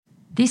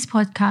This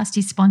podcast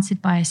is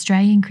sponsored by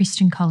Australian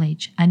Christian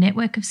College, a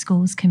network of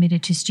schools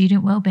committed to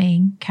student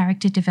wellbeing,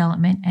 character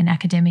development and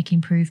academic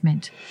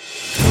improvement.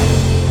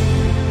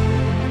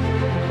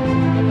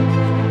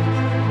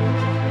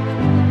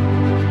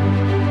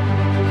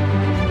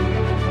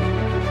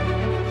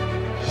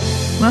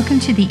 Welcome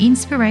to the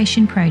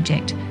Inspiration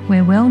Project,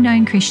 where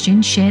well-known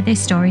Christians share their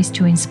stories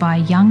to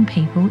inspire young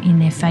people in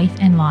their faith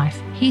and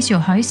life. Here's your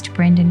host,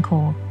 Brendan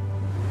Corr.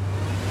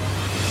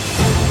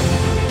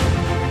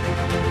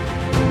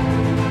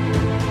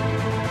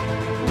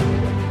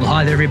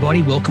 Hi there,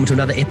 everybody. Welcome to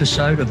another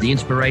episode of the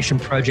Inspiration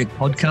Project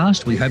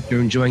podcast. We hope you're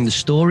enjoying the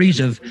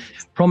stories of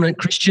prominent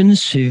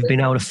Christians who've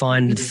been able to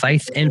find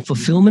faith and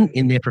fulfillment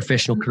in their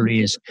professional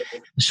careers.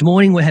 This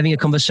morning, we're having a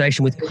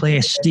conversation with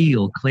Clare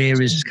Steele.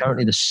 Clare is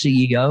currently the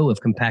CEO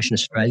of Compassion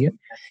Australia.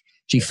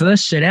 She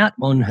first set out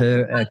on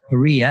her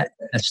career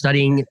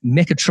studying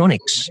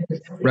mechatronics,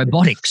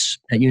 robotics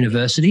at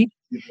university,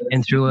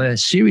 and through a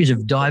series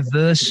of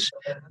diverse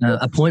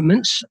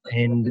appointments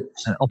and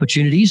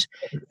opportunities,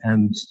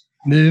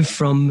 moved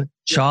from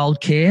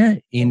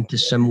childcare into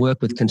some work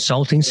with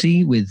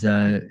consultancy with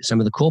some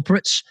of the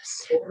corporates,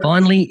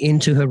 finally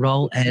into her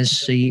role as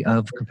CEO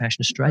of Compassion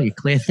Australia.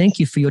 Clare, thank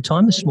you for your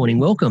time this morning.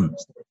 Welcome.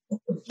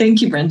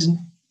 Thank you, Brendan.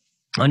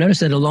 I noticed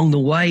that along the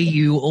way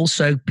you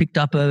also picked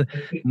up a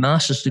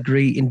master's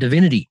degree in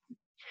divinity.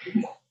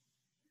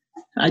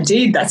 I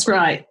did, that's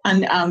right.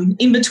 And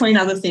in between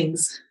other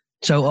things.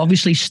 So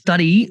obviously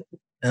study,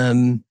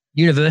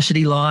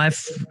 university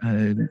life,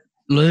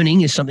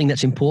 learning is something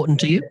that's important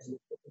to you?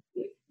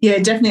 Yeah,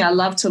 definitely. I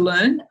love to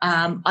learn.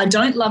 I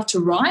don't love to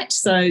write,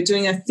 so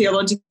doing a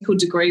theological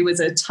degree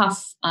was a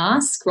tough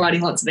ask,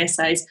 writing lots of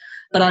essays,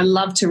 but I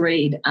love to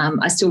read.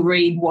 I still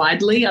read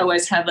widely. I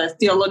always have a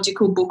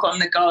theological book on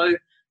the go,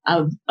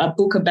 a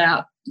book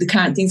about the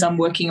current things I'm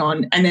working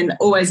on, and then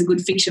always a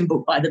good fiction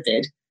book by the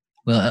bed.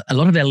 Well, a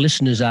lot of our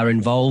listeners are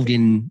involved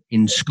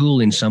in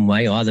school in some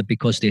way, either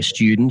because they're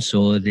students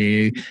or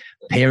they're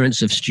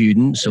parents of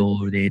students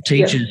or they're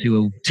teachers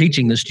who are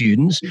teaching the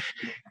students.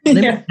 Let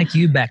me take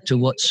you back to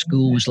what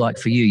school was like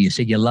for you. You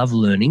said you love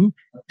learning.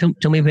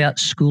 Tell me about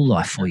school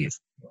life for you.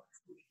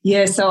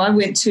 Yeah, so I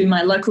went to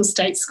my local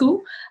state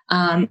school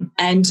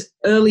and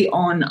early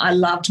on I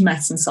loved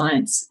maths and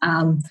science.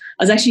 I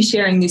was actually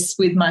sharing this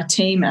with my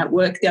team at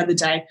work the other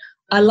day.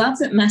 I love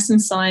that maths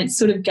and science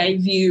sort of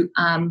gave you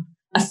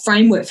a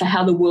framework for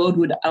how the world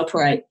would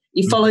operate.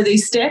 You follow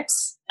these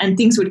steps and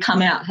things would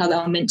come out how they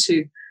were meant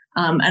to.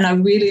 And I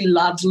really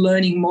loved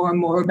learning more and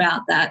more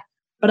about that.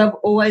 But I've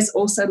always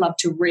also loved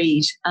to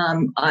read.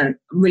 I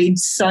read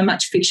so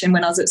much fiction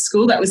when I was at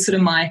school. That was sort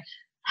of my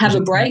have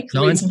a break.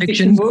 Science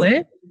fiction,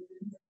 Clare?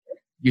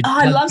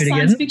 I love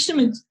science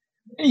fiction.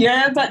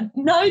 Yeah, but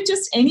no,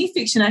 just any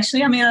fiction,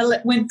 actually. I mean, I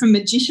went from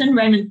Magician,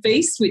 Raymond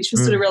Feast, which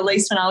was sort of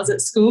released when I was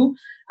at school,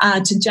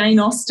 to Jane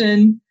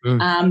Austen.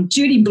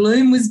 Judy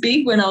Blume was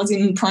big when I was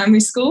in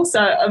primary school,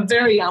 so a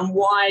very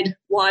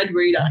wide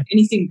reader,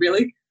 anything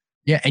really.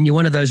 Yeah, and you're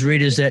one of those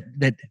readers that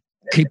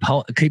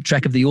keep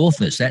track of the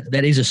authors.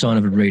 That is a sign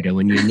of a reader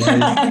when you know.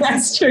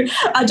 That's true.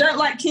 I don't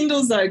like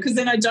Kindles though, because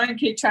then I don't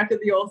keep track of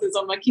the authors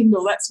on my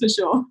Kindle. That's for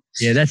sure.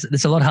 Yeah,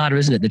 that's a lot harder,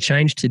 isn't it? The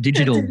change to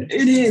digital. It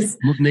is.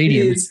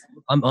 Medium. It is.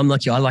 I'm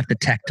like you. I like the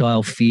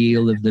tactile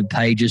feel of the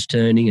pages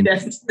turning and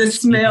the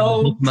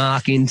smell.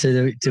 Bookmark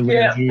into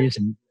where it is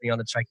and being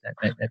able to track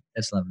that.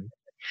 That's lovely.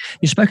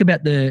 You spoke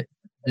about the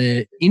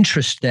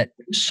interest that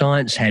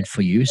science had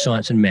for you,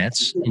 science and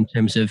maths, in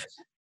terms of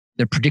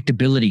the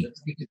predictability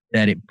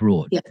that it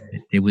brought. Yeah.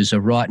 There was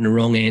a right and a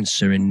wrong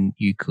answer and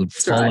you could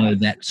follow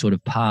that sort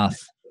of path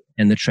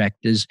and the track.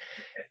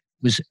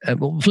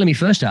 Well, let me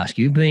first ask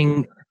you,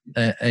 being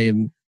a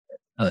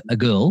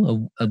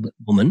girl, a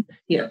woman,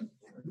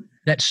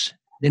 they're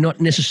not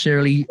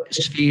necessarily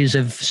spheres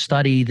of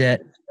study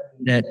that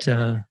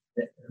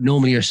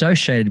normally are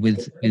associated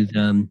with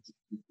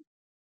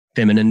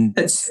feminine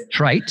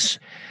traits.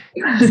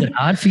 Is it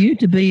hard for you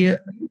to be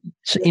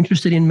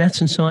interested in maths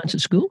and science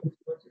at school?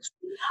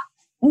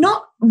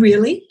 Not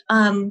really.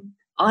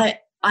 I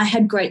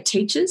had great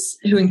teachers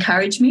who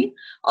encouraged me.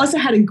 I also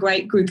had a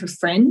great group of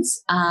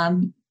friends.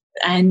 And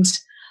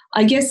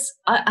I guess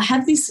I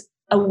have this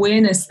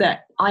awareness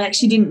that I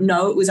actually didn't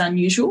know it was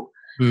unusual,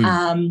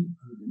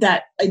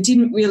 that it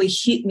didn't really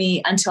hit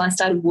me until I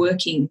started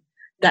working,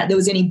 that there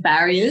was any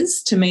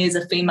barriers to me as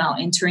a female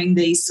entering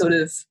these sort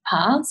of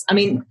paths. I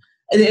mean,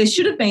 I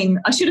should have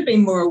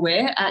been more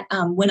aware at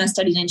when I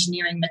studied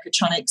engineering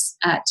mechatronics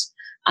at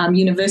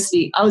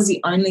university. I was the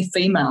only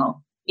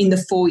female in the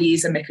 4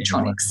 years of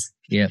mechatronics.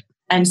 Yeah.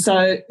 And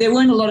so there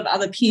weren't a lot of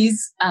other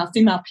peers,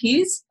 female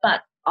peers,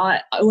 but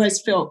I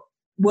always felt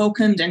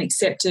welcomed and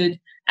accepted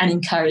and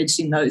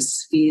encouraged in those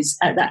spheres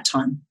at that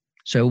time.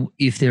 So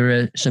if there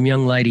are some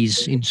young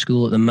ladies in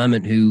school at the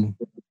moment who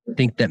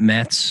think that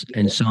maths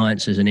and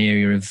science is an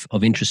area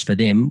of interest for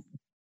them,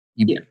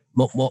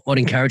 what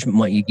encouragement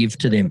might you give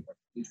to them?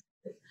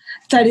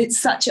 That it's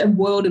such a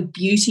world of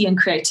beauty and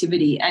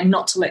creativity and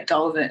not to let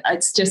go of it.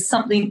 It's just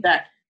something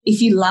that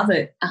if you love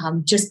it,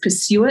 just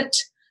pursue it.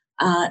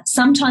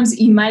 sometimes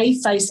you may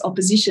face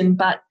opposition,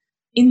 but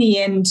in the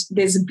end,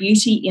 there's a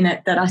beauty in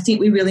it that I think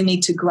we really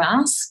need to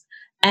grasp.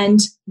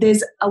 And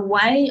there's a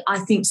way, I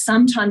think,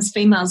 sometimes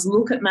females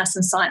look at maths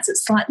and science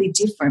that's slightly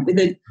different, with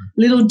a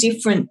little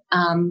different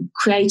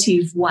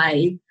creative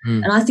way.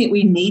 And I think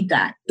we need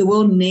that. The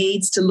world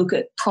needs to look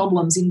at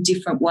problems in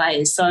different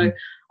ways. So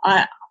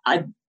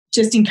I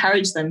just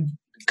encourage them,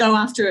 go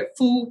after it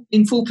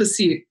in full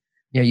pursuit.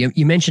 Yeah,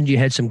 you mentioned you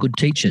had some good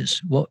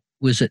teachers. What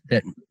was it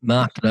that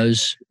marked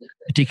those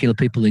particular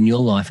people in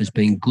your life as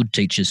being good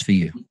teachers for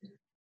you?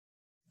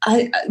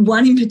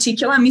 One in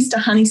particular, Mr.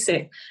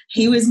 Honeysett.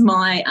 He was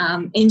my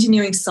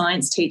engineering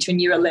science teacher in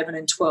year 11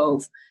 and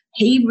 12.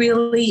 He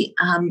really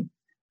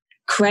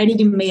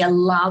created in me a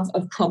love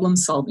of problem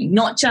solving,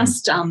 not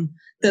just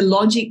the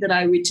logic that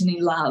I originally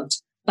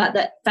loved, but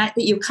the fact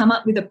that you come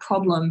up with a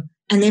problem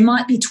and there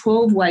might be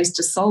 12 ways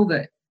to solve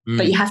it,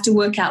 but you have to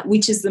work out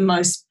which is the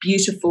most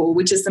beautiful,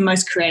 which is the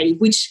most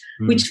creative, which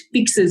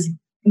fixes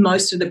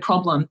most of the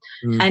problem.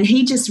 And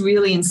he just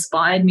really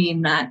inspired me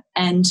in that.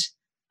 And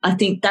I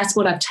think that's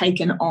what I've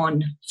taken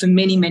on for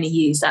many, many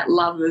years, that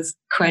love of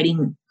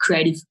creating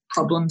creative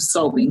problem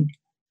solving.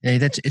 Yeah,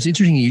 it's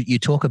interesting you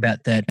talk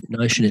about that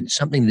notion. It's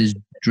something that has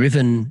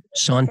driven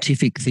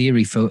scientific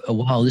theory for a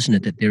while, isn't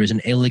it? That there is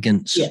an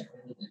elegance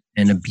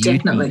and a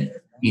beauty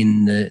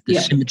in the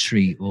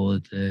symmetry or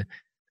the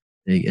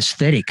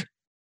aesthetic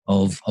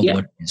of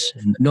what it is.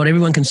 And not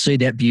everyone can see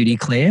that beauty,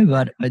 Claire,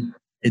 but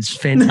it's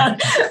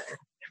fantastic.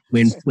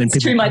 When it's people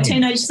true, my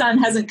teenage son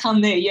hasn't come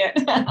there yet.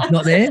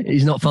 Not there?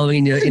 He's not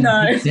following in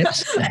your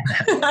steps?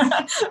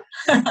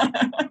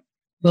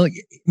 Well,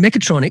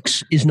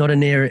 mechatronics is not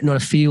a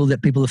field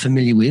that people are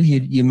familiar with.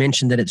 You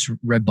mentioned that it's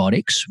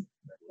robotics.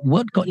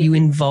 What got you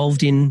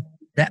involved in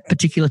that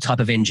particular type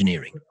of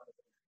engineering?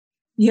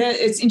 Yeah,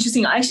 it's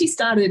interesting. I actually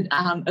started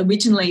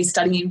originally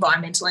studying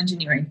environmental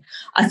engineering.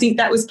 I think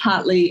that was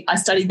partly, I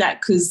studied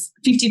that because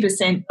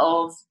 50%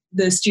 of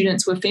the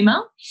students were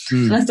female.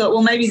 And I thought,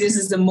 well, maybe this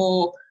is a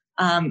more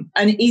an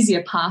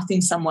easier path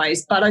in some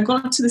ways. But I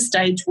got to the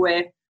stage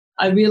where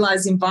I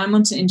realised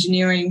environmental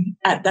engineering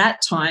at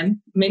that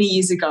time, many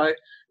years ago,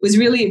 was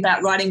really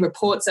about writing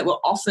reports that were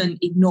often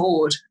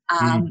ignored,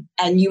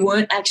 and you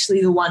weren't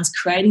actually the ones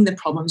creating the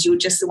problems. You were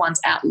just the ones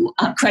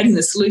creating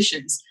the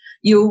solutions.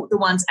 You're the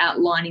ones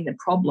outlining the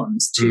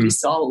problems to be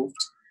solved.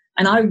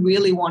 And I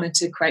really wanted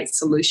to create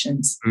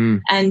solutions.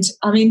 And,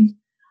 I mean,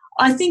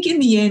 I think in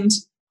the end,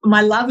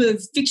 my love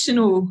of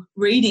fictional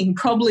reading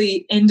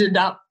probably ended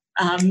up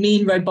me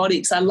in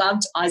robotics. I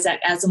loved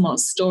Isaac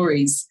Asimov's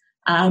stories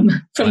from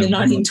the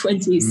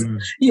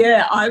 1920s.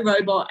 Yeah, I,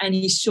 Robot, and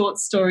his short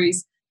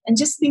stories. And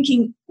just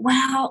thinking,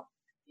 wow,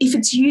 if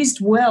it's used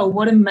well,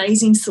 what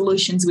amazing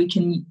solutions we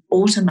can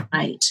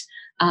automate.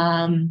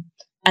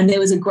 And there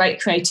was a great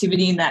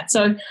creativity in that.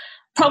 So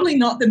probably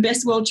not the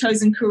best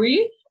well-chosen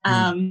career,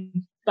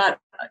 but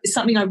it's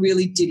something I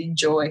really did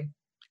enjoy.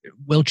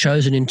 Well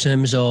chosen in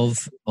terms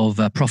of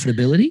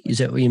profitability? Is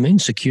that what you mean?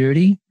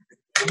 Security?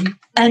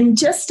 And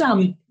just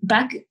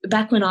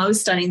back when I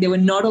was studying, there were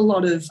not a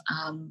lot of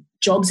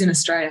jobs in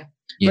Australia.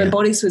 Yeah.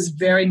 Robotics was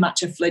very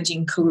much a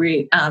fledgling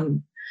career.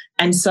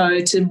 And so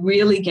to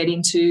really get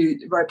into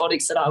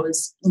robotics that I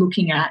was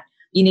looking at,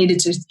 you needed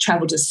to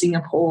travel to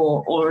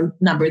Singapore or a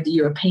number of the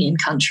European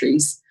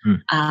countries.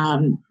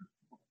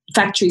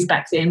 Factories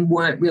back then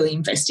weren't really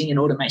investing in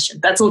automation.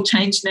 That's all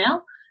changed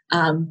now.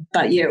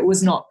 But, yeah, it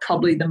was not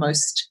probably the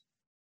most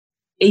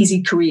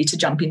easy career to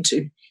jump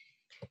into.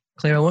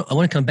 Claire, I want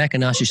to come back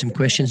and ask you some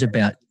questions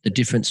about the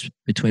difference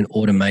between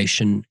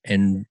automation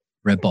and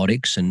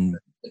robotics and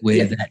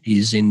where that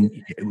is,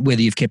 in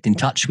whether you've kept in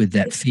touch with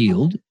that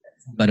field.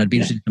 But I'd be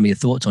interested in some of your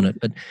thoughts on it.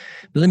 But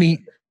let me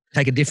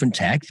take a different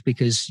tact,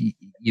 because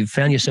you've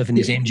found yourself in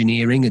this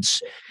engineering.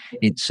 It's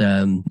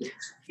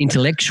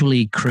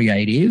intellectually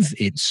creative.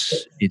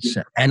 It's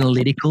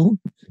analytical.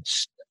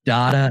 It's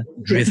data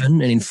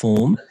driven and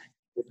informed.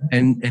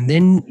 And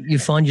then you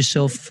find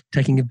yourself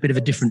taking a bit of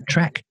a different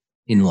track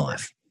in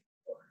life.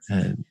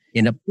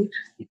 End up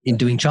in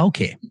doing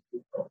childcare,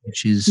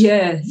 which is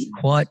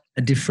quite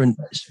a different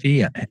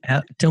sphere.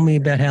 Tell me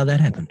about how that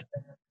happened.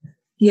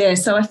 Yeah,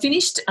 so I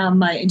finished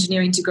my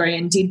engineering degree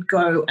and did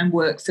go and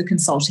work for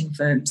consulting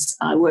firms.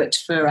 I worked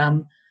for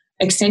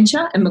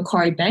Accenture and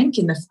Macquarie Bank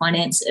in the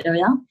finance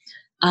area.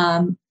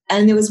 And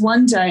there was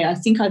one day, I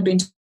think I'd been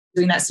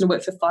doing that sort of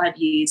work for 5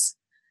 years,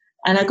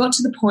 and I got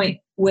to the point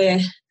where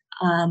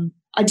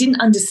I didn't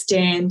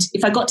understand,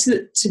 if I got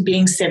to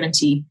being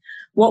 70,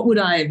 what would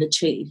I have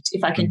achieved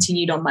if I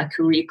continued on my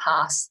career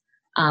path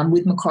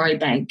with Macquarie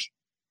Bank?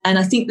 And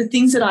I think the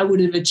things that I would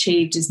have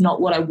achieved is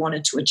not what I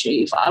wanted to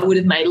achieve. I would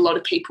have made a lot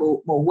of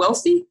people more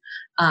wealthy.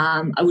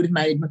 I would have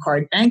made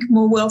Macquarie Bank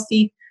more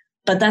wealthy,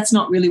 but that's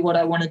not really what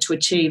I wanted to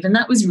achieve. And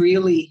that was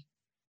really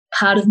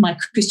part of my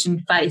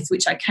Christian faith,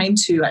 which I came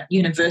to at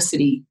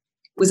university,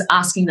 was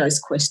asking those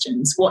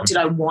questions. What did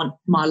I want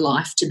my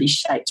life to be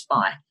shaped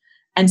by?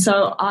 And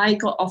so I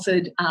got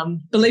offered,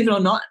 believe it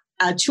or not,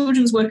 a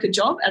children's worker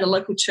job at a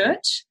local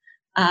church.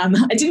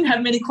 I didn't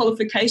have many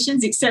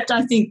qualifications, except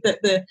I think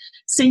that the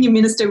senior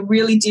minister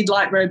really did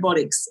like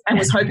robotics and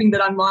was hoping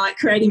that I might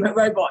create him a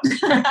robot.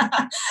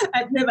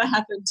 It never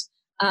happened.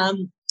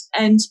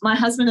 And my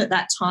husband at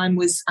that time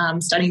was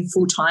studying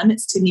full-time at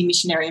Sydney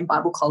Missionary and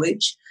Bible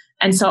College.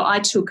 And so I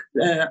took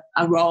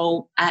a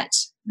role at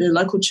the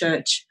local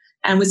church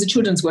and was a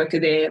children's worker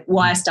there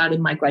while I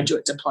started my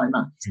graduate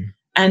diploma.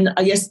 And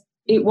I guess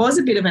it was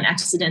a bit of an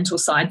accidental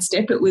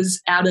sidestep. It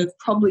was out of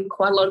probably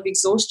quite a lot of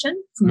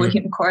exhaustion from working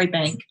at Macquarie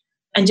Bank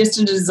and just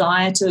a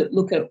desire to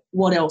look at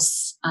what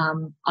else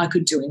I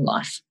could do in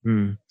life.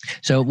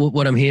 So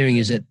what I'm hearing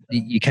is that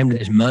you came to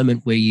this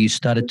moment where you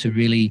started to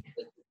really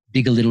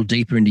dig a little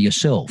deeper into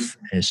yourself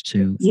as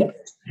to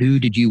who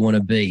did you want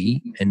to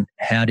be and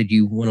how did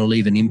you want to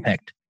leave an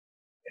impact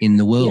in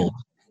the world,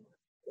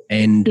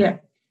 and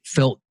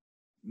felt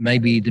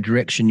maybe the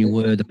direction you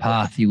were, the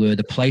path you were,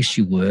 the place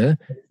you were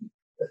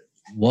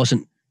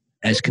wasn't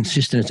as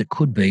consistent as it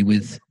could be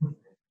with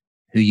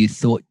who you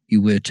thought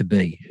you were to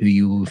be, who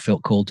you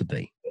felt called to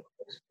be.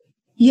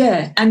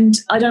 Yeah, and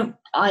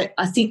I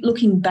think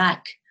looking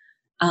back,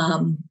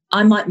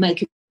 I might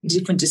make a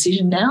different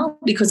decision now,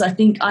 because I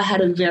think I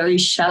had a very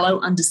shallow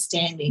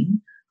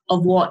understanding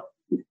of what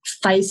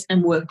faith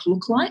and work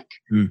look like.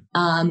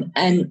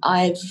 And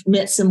I've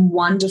met some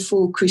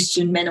wonderful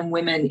Christian men and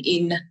women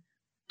in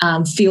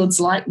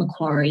fields like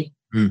Macquarie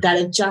that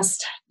have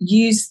just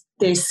used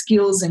their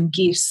skills and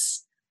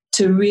gifts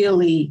to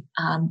really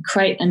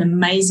create an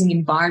amazing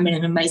environment,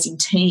 an amazing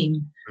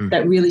team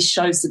that really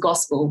shows the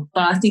gospel.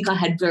 But I think I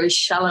had very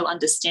shallow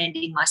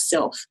understanding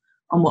myself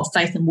on what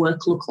faith and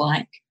work look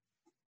like,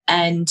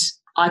 and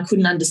I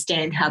couldn't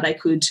understand how they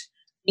could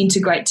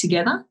integrate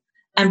together.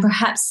 And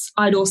perhaps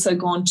I'd also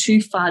gone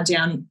too far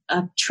down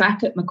a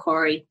track at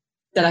Macquarie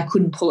that I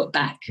couldn't pull it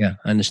back. Yeah,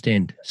 I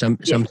understand.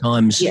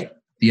 Sometimes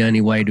the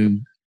only way to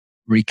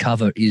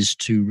recover is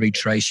to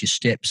retrace your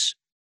steps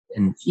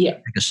and take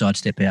a side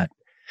step out.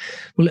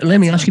 Well, let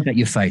me ask you about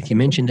your faith. You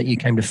mentioned that you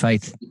came to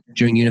faith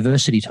during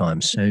university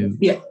times. So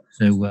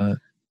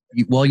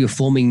while you're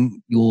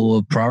forming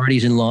your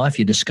priorities in life,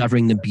 you're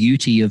discovering the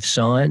beauty of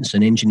science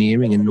and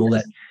engineering and all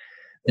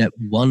that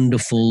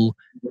wonderful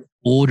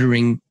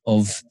ordering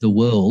of the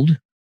world,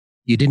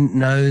 you didn't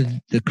know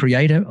the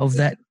creator of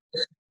that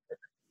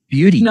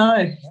beauty.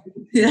 No,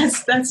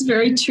 that's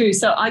very true.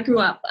 So I grew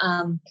up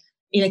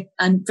in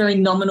a very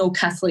nominal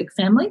Catholic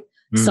family.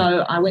 So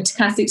I went to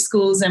Catholic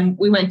schools and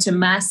we went to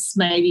Mass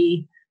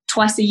maybe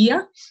twice a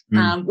year.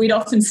 We'd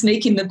often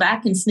sneak in the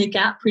back and sneak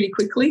out pretty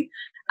quickly.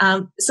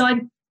 So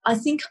I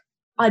think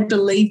I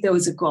believed there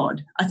was a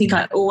God. I think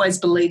I always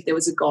believed there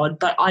was a God,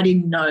 but I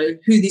didn't know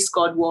who this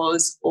God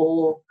was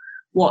or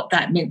what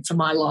that meant for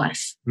my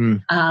life.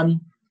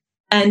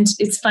 And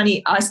it's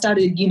funny, I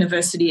started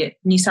university at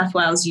New South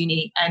Wales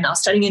Uni and I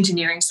was studying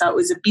engineering, so it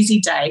was a busy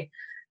day.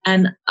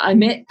 And I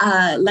met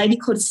a lady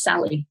called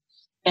Sally,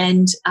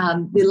 and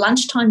the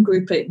lunchtime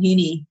group at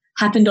uni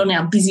happened on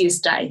our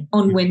busiest day,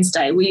 on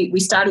Wednesday. We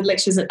started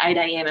lectures at 8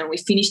 a.m. and we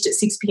finished at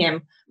 6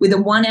 p.m. with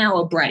a 1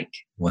 hour break.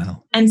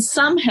 Wow. And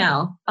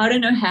somehow, I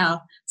don't know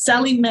how,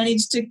 Sally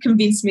managed to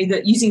convince me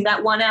that using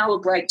that 1 hour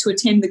break to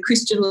attend the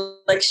Christian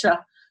lecture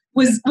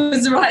was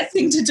the right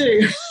thing to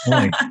do.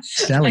 Boy,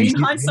 Sally, in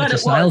hindsight,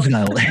 it's a sales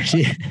girl.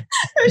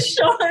 It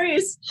sure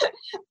is.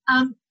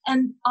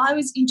 And I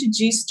was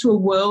introduced to a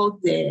world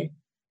there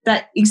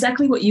that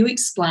exactly what you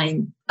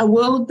explained, a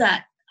world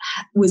that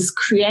was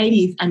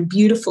creative and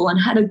beautiful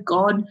and had a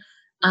God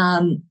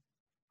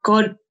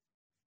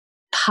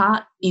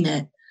part in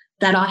it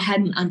that I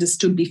hadn't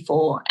understood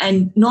before.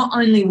 And not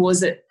only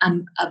was it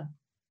a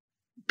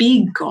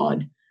big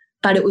God,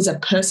 but it was a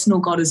personal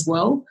God as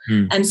well.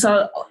 And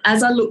so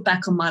as I look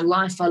back on my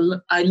life,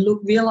 I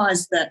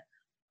realised that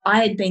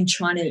I had been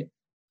trying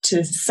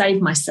to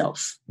save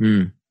myself,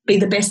 be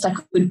the best I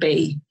could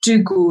be, do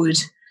good,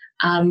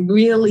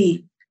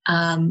 really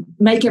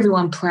make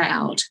everyone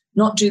proud,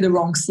 not do the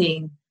wrong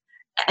thing.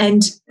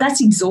 And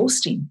that's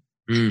exhausting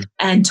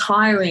and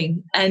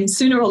tiring, and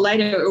sooner or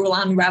later it will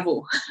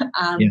unravel.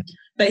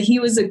 But he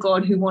was a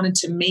God who wanted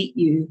to meet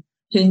you,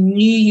 who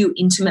knew you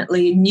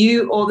intimately,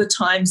 knew all the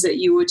times that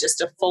you were just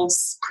a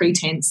false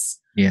pretense.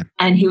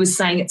 And he was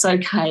saying, it's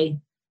okay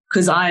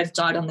because I have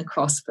died on the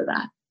cross for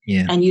that.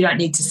 And you don't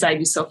need to save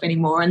yourself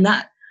anymore. And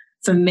that,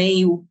 for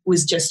me,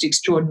 was just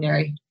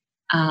extraordinary.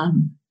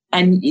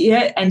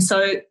 And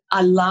so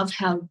I love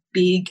how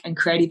big and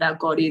creative our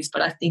God is,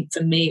 but I think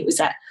for me it was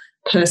that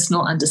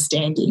personal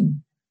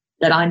understanding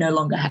that I no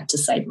longer had to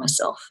save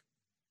myself.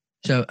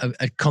 So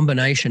a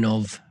combination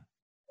of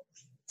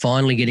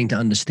finally getting to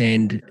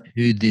understand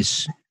who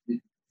this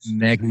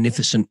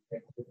magnificent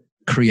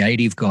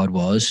creative God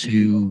was,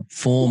 who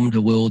formed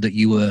a world that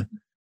you were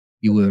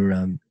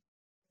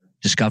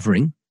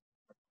discovering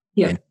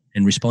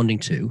and responding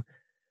to,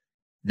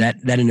 that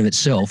in of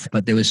itself,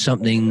 but there was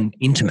something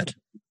intimate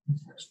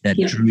that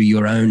drew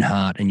your own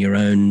heart and your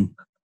own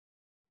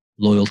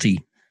loyalty,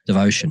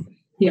 devotion.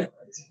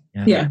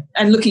 Yeah.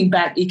 And looking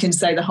back, you can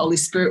say the Holy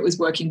Spirit was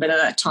working, but at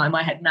that time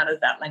I had none of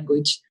that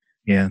language.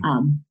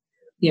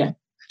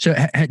 So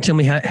tell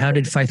me, how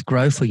did faith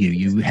grow for you?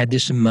 You had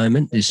this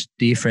moment, this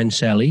dear friend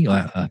Sally,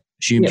 I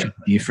assume she's a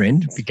dear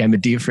friend, became a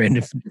dear friend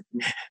of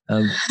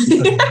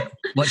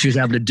what she was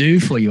able to do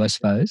for you, I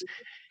suppose.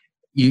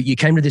 You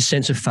came to this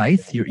sense of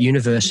faith, you're at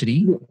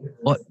university.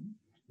 What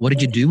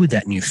did you do with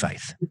that new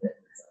faith?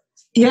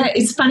 Yeah,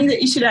 it's funny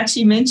that you should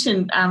actually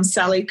mention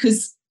Sally,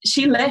 because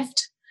she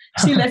left.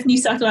 She left New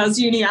South Wales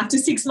Uni after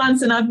 6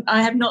 months, and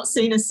I have not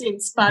seen her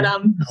since, but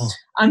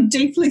I'm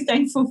deeply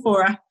thankful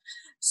for her.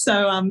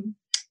 So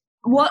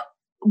what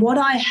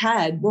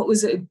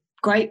was a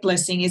great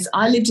blessing is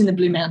I lived in the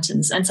Blue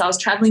Mountains, and so I was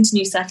travelling to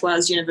New South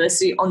Wales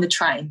University on the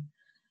train.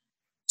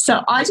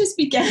 So I just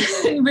began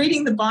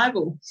reading the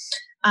Bible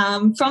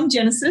from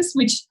Genesis,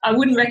 which I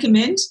wouldn't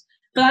recommend,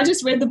 but I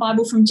just read the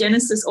Bible from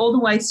Genesis all the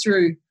way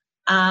through,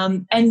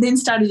 and then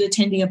started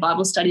attending a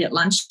Bible study at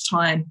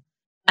lunchtime.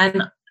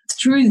 And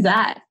through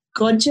that,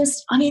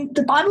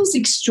 the Bible's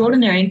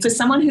extraordinary. And for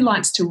someone who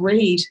likes to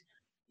read,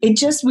 it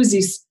just was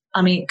this,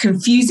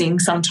 confusing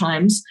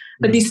sometimes,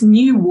 but this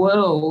new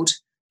world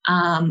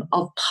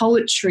of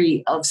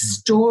poetry, of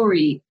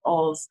story,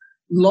 of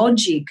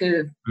logic,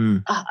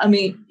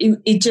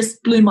 it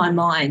just blew my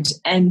mind.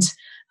 And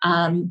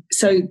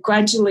so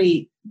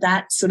gradually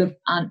that sort of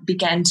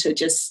began to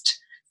just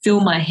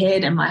fill my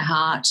head and my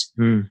heart.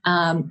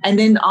 And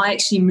then I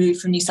actually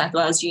moved from New South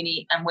Wales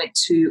Uni and went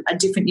to a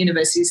different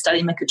university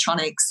studying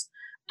mechatronics.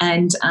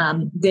 And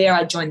there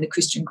I joined the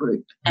Christian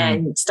group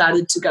and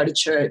started to go to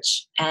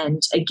church.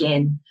 And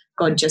again,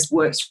 God just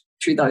worked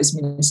through those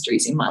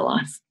ministries in my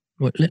life.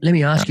 Well, let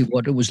me ask you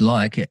what it was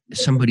like,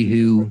 somebody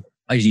who,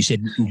 as you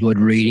said, enjoyed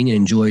reading and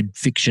enjoyed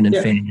fiction and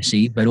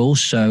fantasy, but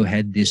also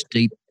had this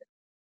deep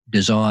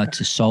desire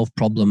to solve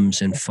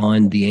problems and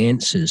find the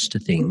answers to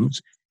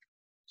things.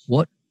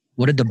 What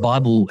did the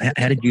Bible,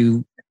 how did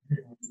you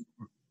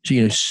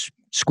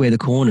square the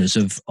corners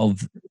of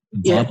the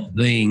Bible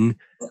being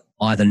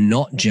either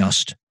not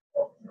just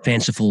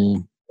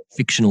fanciful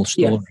fictional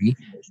story,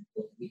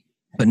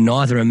 but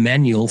neither a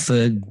manual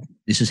for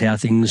this is how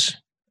things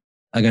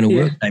are going to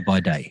work day by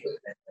day?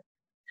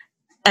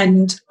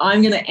 And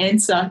I'm going to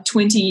answer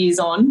 20 years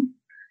on,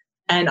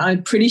 and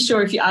I'm pretty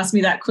sure if you asked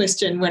me that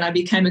question when I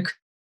became a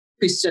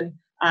Christian,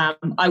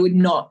 I would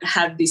not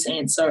have this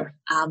answer.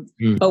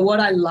 But what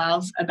I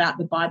love about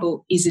the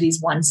Bible is it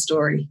is one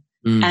story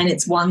and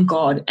it's one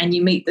God, and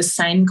you meet the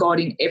same God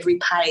in every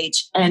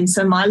page. And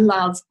so my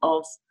love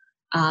of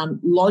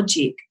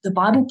logic, the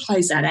Bible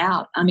plays that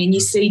out. You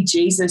see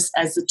Jesus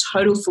as the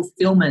total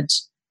fulfillment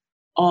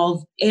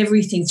of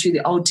everything through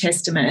the Old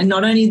Testament, and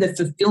not only the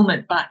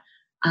fulfillment, but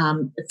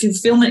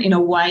fulfillment in a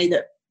way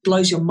that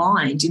blows your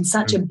mind, in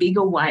such a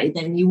bigger way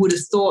than you would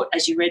have thought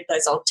as you read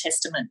those Old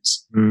Testament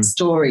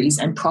stories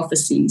and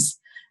prophecies.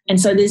 And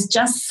so there's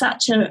just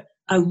such a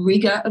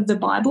rigor of the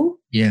Bible,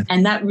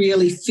 and that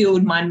really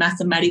filled my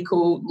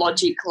mathematical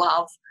logic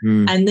love.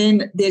 And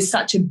then there's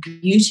such a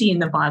beauty in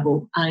the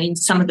Bible.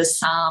 Some of the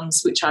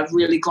Psalms, which I've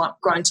really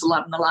grown to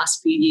love in the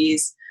last few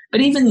years,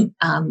 but even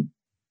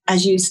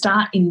as you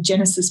start in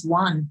Genesis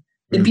 1,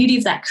 the beauty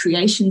of that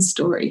creation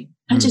story,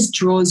 that just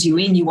draws you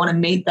in. You want to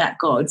meet that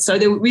God. So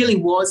there really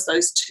was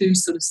those two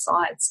sort of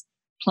sides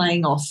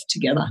playing off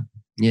together.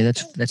 Yeah,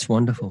 that's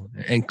wonderful.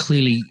 And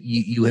clearly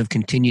you have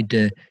continued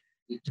to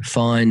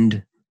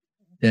find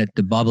that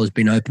the Bible has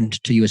been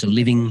opened to you as a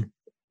living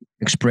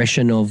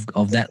expression of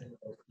that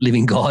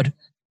living God.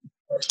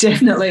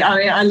 Definitely.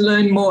 I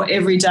learn more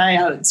every day.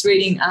 I was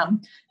reading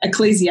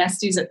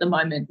Ecclesiastes at the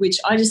moment, which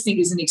I just think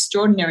is an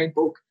extraordinary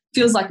book.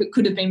 Feels like it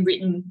could have been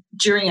written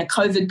during a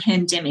COVID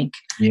pandemic.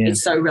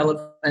 It's so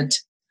relevant.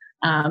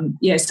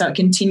 So it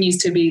continues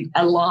to be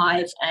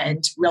alive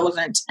and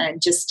relevant,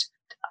 and just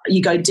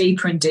you go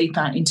deeper and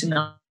deeper into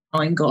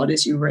knowing God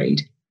as you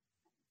read.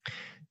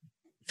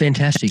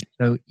 Fantastic.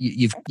 So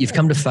you've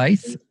come to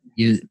faith.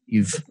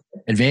 You've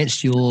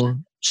advanced your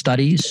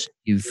studies.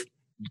 You've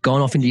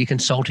gone off into your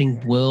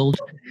consulting world.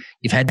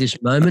 You've had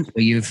this moment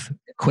where you've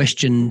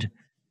questioned,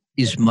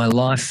 is my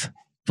life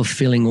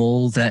fulfilling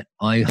all that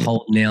I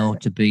hold now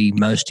to be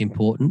most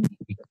important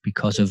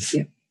because of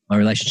my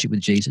relationship with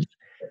Jesus?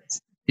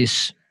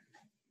 This,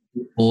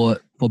 for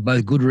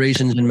both good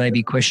reasons and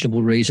maybe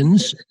questionable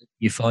reasons,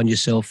 you find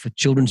yourself a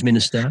children's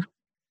minister.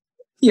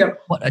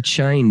 Yep. What a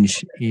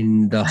change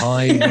in the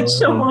high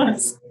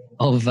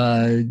of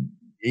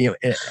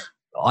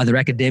either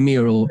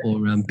academia or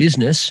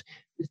business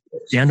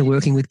down to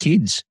working with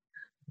kids.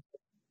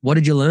 What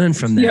did you learn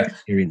from that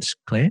experience,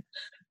 Claire?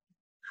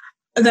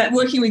 That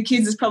working with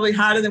kids is probably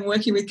harder than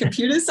working with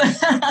computers.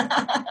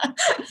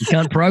 You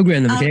can't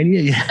program them, can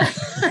you?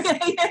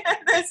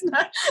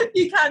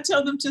 You can't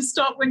tell them to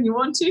stop when you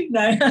want to.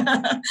 No.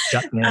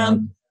 Shut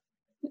down.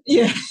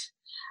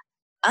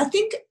 I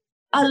think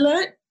I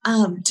learned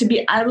to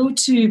be able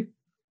to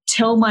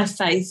tell my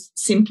faith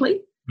simply,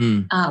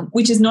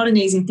 which is not an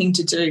easy thing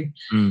to do,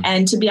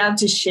 and to be able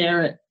to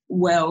share it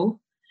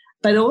well,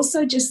 but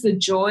also just the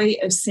joy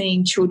of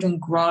seeing children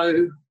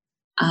grow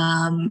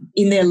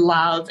in their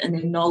love and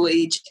their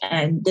knowledge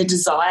and their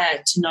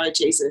desire to know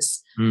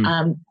Jesus.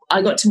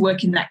 I got to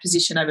work in that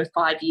position over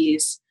 5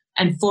 years,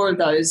 And 4 of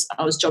those,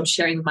 I was job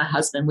sharing with my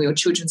husband. We were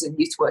children's and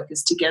youth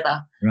workers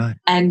together. Right.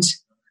 And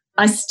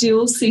I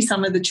still see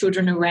some of the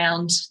children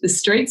around the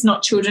streets,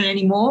 not children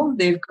anymore.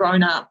 They've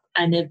grown up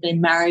and they've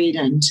been married.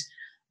 And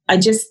I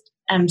just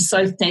am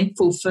so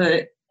thankful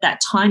for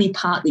that tiny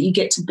part that you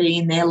get to be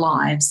in their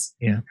lives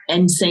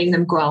and seeing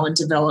them grow and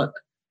develop.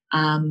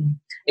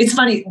 It's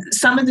funny,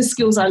 some of the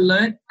skills I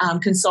learnt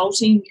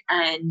consulting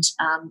and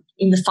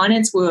in the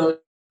finance world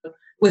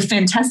were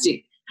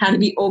fantastic. How to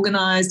be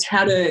organised,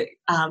 how to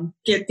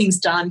get things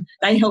done.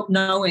 They help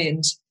no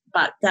end,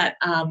 but that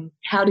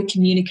how to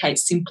communicate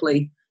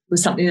simply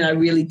was something that I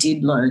really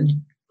did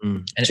learn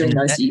during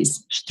those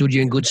years. Stood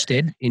you in good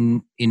stead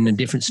in a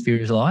different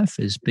sphere of life,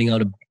 as being able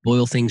to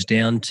boil things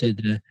down to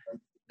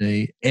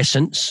the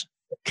essence,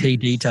 key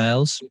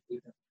details.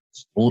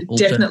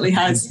 Definitely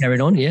has.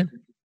 Carried on, yeah?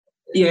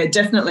 Yeah,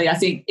 definitely. I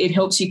think it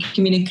helps you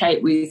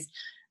communicate with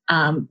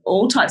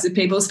all types of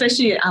people,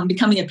 especially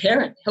becoming a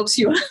parent helps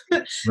you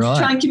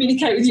try and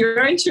communicate with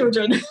your own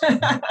children.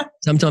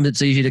 Sometimes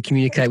it's easier to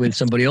communicate with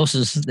somebody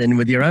else's than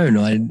with your own.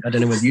 I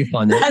don't know whether you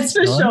find that. That's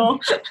for sure.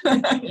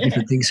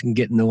 Different things can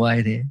get in the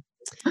way there.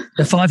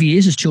 So 5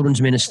 years as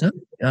children's minister.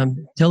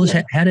 Tell us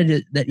how did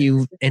it that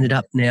you ended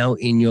up now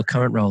in your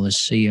current role as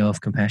CEO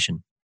of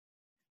Compassion?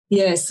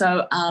 Yeah,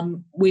 so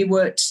we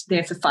worked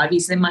there for 5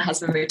 years. Then my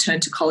husband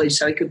returned to college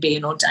so he could be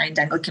an ordained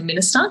Anglican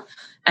minister.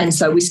 And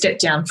so we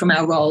stepped down from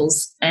our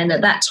roles. And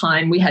at that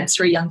time, we had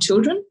 3 young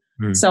children.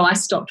 So I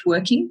stopped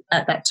working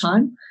at that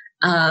time.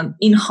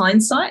 In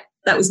hindsight,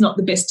 that was not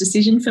the best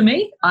decision for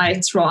me.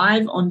 I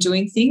thrive on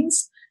doing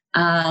things,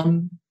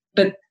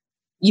 but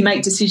you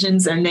make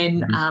decisions and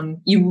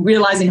then you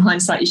realise in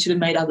hindsight you should have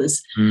made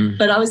others.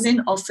 But I was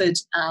then offered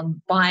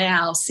by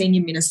our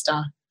senior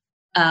minister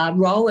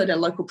role at a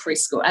local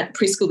preschool, at the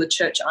preschool the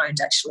church owned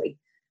actually.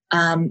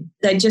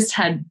 They just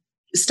had,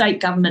 the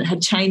state government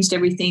had changed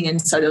everything,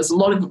 and so there was a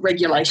lot of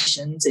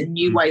regulations and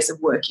new ways of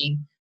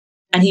working.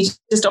 And he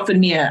just offered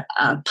me a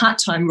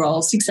part-time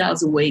role, 6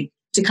 hours a week,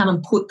 to come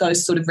and put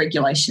those sort of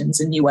regulations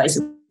and new ways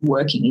of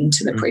working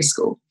into the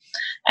preschool.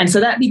 And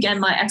so that began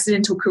my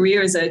accidental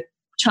career as a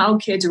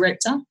childcare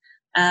director,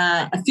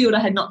 a field I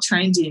had not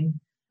trained in.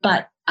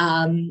 But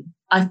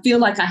I feel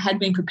like I had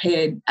been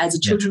prepared as a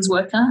children's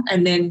worker,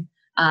 and then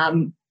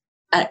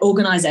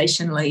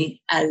organisationally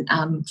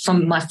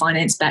from my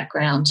finance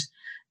background.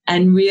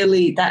 And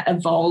really that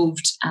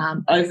evolved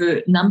over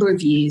a number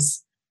of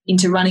years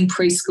into running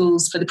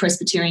preschools for the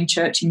Presbyterian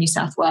Church in New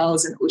South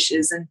Wales and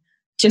Ushers, and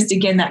just,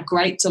 again, that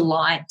great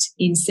delight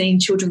in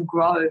seeing children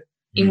grow,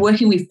 in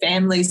working with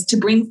families to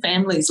bring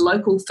families,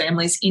 local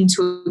families,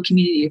 into a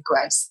community of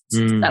grace.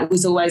 That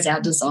was always our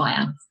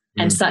desire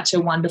and such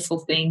a wonderful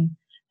thing.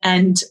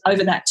 And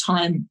over that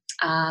time,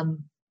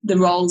 the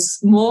roles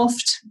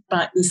morphed,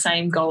 but the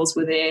same goals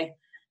were there.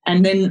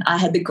 And then I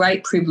had the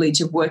great privilege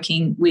of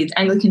working with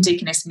Anglican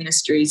Deaconess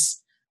Ministries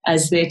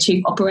as their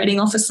Chief Operating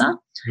Officer,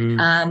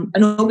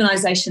 an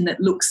organisation that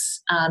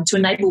looks to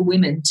enable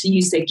women to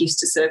use their gifts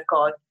to serve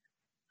God.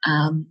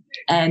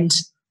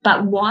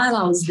 But while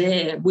I was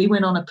there, we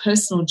went on a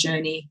personal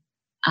journey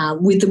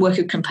with the work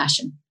of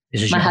compassion.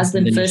 My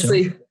husband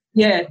firstly,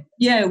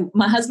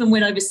 my husband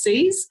went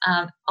overseas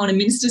on a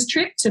minister's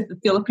trip to the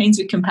Philippines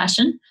with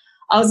Compassion.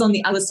 I was on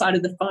the other side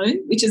of the phone,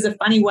 which is a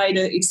funny way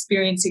to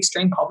experience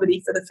extreme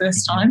poverty for the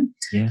first time.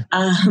 Yeah.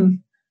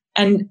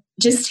 And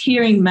just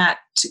hearing Matt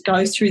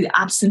go through the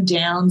ups and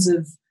downs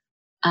of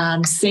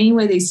seeing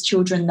where these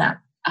children that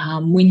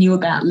we knew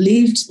about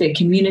lived, their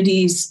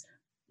communities,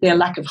 their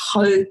lack of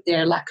hope,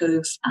 their lack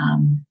of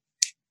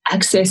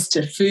access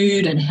to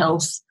food and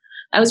health.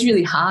 That was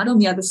really hard on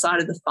the other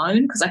side of the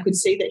phone, because I could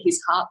see that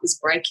his heart was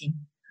breaking.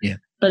 Yeah.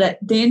 But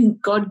then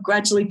God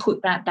gradually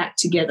put that back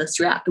together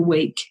throughout the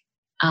week.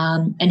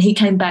 And he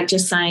came back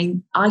just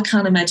saying, I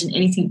can't imagine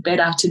anything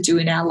better to do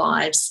in our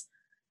lives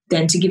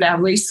than to give our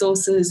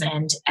resources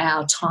and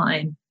our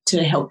time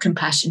to help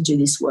Compassion do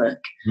this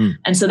work.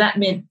 And so that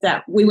meant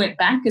that we went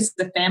back as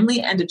the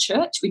family and a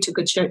church. We took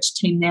a church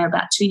team there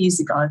about 2 years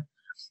ago.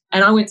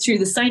 And I went through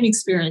the same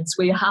experience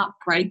where your heart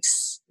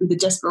breaks with the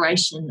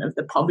desperation of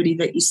the poverty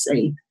that you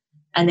see,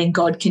 and then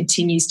God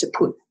continues to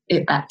put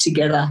it back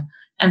together.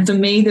 And for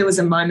me, there was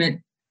a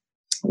moment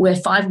where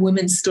 5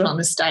 women stood on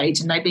the stage,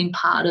 and they'd been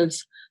part of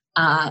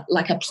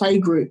like a play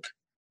group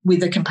with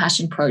the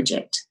Compassion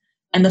Project.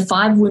 And the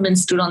 5 women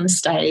stood on the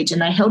stage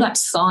and they held up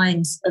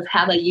signs of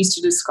how they used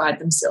to describe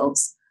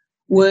themselves.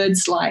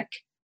 Words like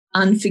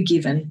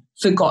unforgiven,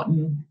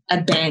 forgotten,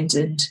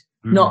 abandoned,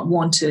 not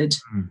wanted,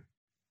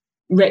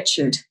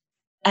 wretched.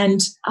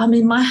 And I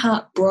mean, my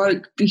heart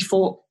broke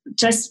before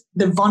just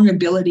the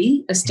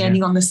vulnerability of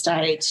standing on the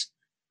stage,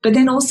 but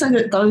then also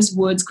that those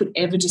words could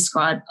ever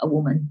describe a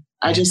woman.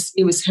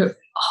 It was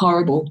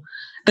horrible.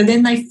 But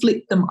then they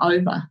flipped them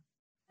over,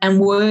 and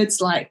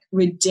words like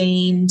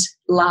redeemed,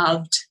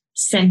 loved,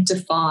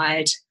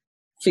 sanctified,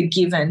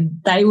 forgiven,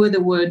 they were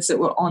the words that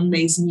were on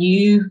these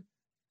new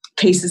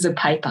pieces of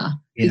paper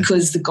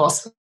because the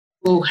gospel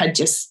had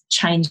just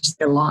changed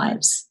their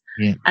lives.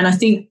 And I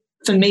think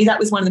for me, that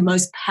was one of the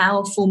most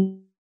powerful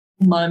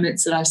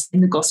moments that I've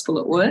seen the gospel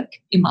at work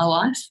in my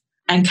life,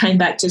 and came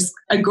back just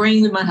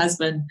agreeing with my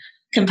husband.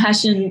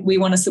 Compassion, we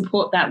want to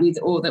support that with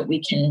all that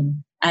we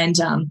can. And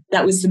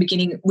that was the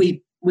beginning.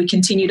 We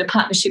continued a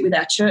partnership with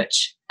our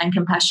church and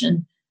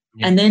Compassion.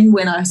 Yeah. And then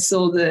when I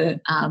saw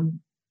the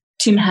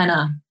Tim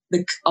Hanna,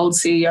 the old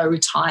CEO,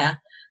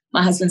 retire,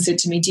 my husband said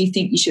to me, "Do you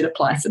think you should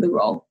apply for the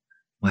role?"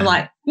 Wow. I'm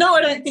like, "No,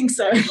 I don't think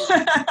so."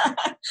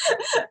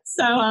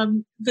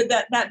 But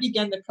that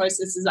began the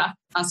process of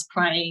us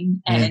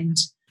praying and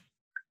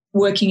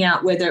working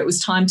out whether it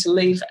was time to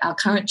leave our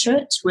current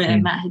church where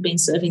Matt had been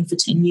serving for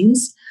 10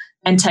 years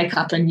and take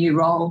up a new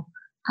role.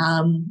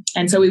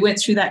 And so we went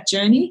through that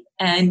journey,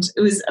 and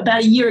it was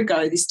about a year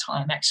ago this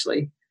time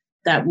actually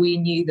that we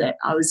knew that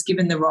I was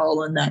given the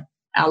role and that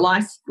our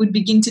life would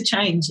begin to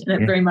change,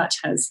 and it very much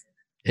has.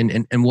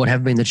 And what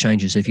have been the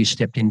changes? If you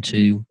stepped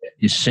into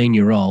your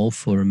senior role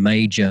for a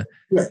major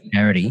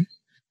charity,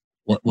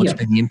 what's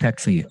been the impact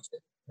for you?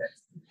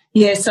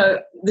 Yeah,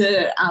 so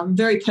the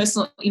very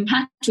personal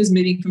impact was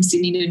moving from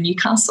Sydney to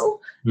Newcastle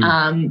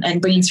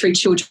and bringing 3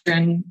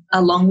 children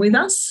along with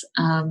us.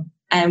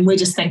 And we're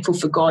just thankful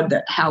for God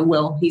that how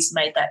well he's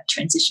made that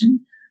transition.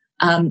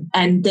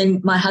 And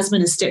then my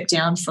husband has stepped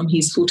down from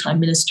his full-time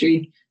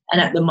ministry and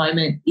at the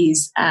moment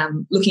is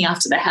looking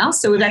after the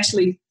house. So we've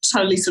actually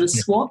totally sort of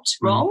swapped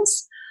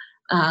roles,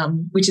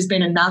 which has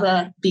been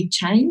another big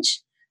change.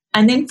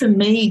 And then for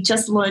me,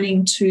 just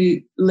learning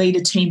to lead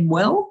a team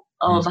well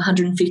of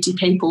 150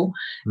 people,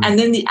 and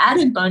then the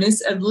added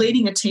bonus of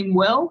leading a team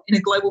well in a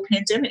global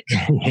pandemic.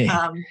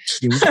 A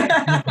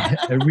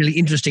really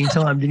interesting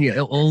time, didn't you?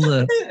 All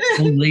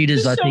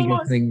leaders, I think,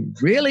 are thinking,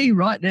 really,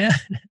 right now?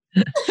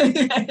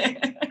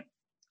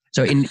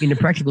 So in a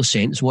practical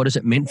sense, what has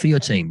it meant for your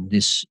team,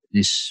 this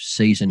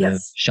season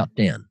of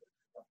shutdown?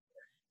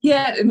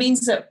 Yeah, it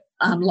means that,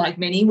 like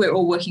many, we're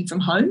all working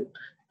from home.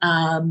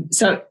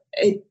 So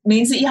it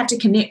means that you have to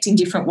connect in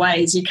different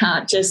ways. You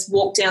can't just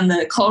walk down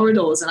the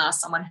corridors and ask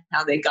someone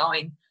how they're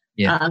going.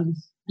 Yeah.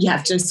 You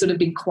have to sort of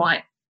be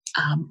quite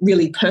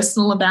really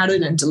personal about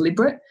it and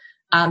deliberate.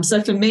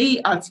 So for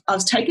me,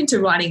 I've taken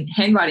to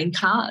handwriting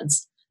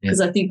cards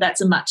because I think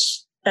that's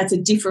a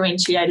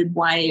differentiated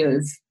way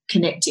of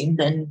connecting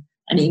than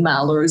an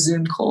email or a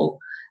Zoom call.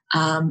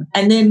 And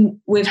then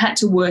we've had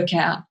to work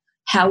out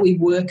how we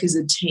work as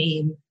a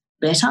team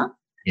better.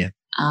 Yeah.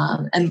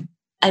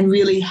 And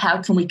really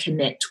how can we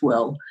connect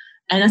well.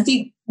 And I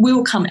think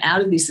we'll come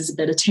out of this as a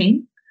better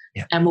team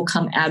and we'll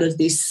come out of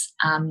this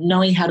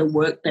knowing how to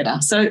work better.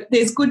 So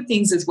there's good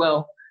things as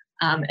well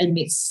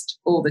amidst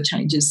all the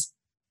changes.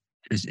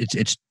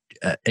 It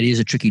is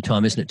a tricky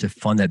time, isn't it, to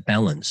find that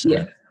balance?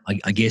 Yeah.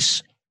 I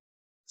guess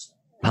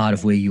part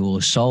of where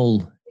your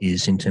soul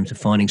is in terms of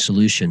finding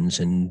solutions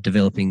and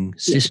developing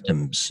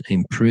systems,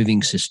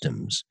 improving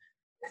systems,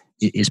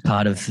 is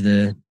part of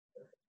the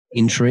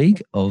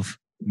intrigue of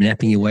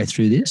mapping your way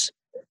through this?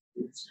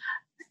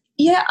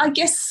 Yeah, I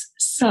guess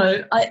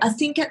so. I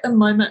think at the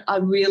moment I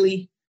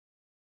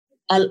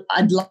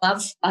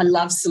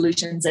love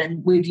solutions,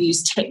 and we've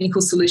used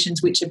technical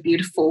solutions which are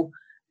beautiful,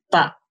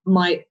 but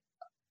my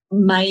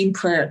main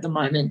prayer at the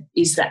moment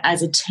is that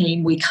as a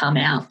team we come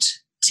out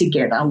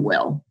together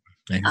well.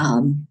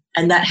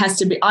 And that has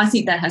to be, I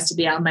think that has to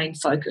be our main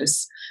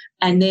focus.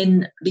 And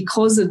then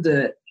because of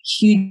the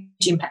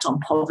huge impact on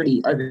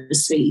poverty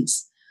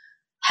overseas,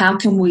 how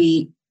can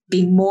we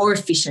be more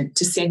efficient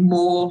to send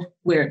more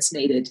where it's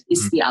needed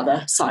is the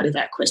other side of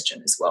that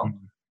question as well.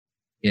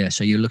 Yeah,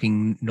 so you're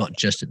looking not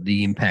just at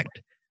the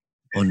impact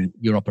on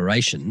your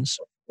operations,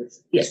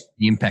 the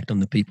impact on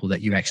the people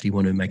that you actually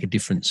want to make a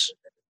difference.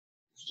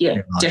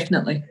 Yeah,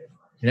 definitely.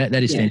 That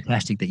is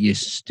fantastic that you're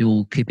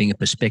still keeping a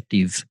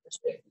perspective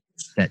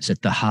that's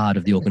at the heart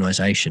of the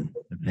organisation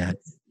about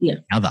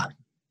other.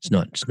 It's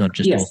not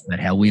just all about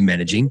how we're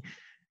managing.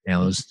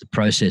 How's the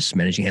process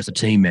managing? How's the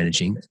team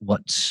managing?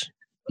 What's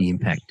the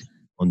impact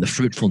on the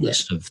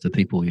fruitfulness of the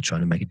people you're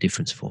trying to make a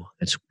difference for?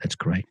 That's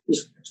great.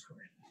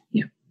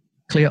 Yeah.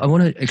 Claire, I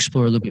want to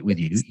explore a little bit with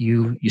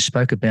you. You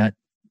spoke about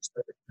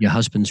your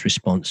husband's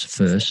response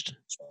first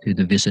to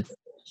the visit,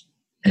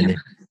 and then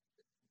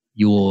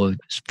your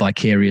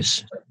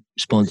vicarious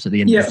response at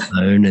the end of the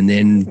phone, and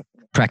then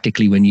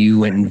practically when you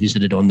went and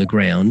visited on the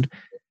ground,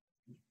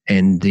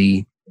 and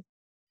the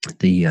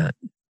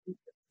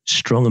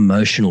strong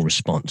emotional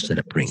response that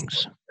it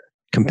brings.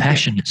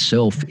 Compassion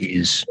itself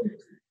is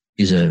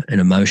an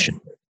emotion,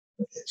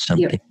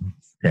 something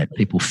that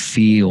people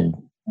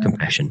feel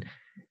compassion.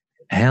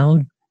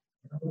 How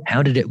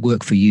did it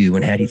work for you,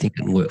 and how do you think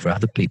it can work for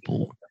other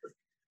people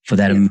for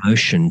that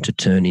emotion to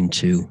turn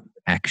into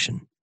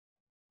action?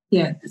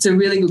 Yeah, it's a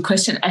really good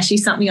question. Actually,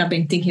 something I've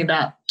been thinking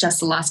about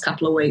just the last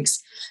couple of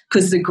weeks,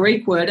 because the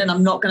Greek word, and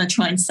I'm not going to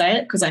try and say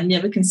it because I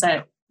never can say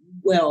it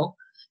well,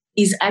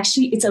 is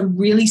actually, it's a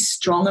really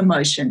strong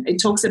emotion.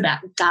 It talks about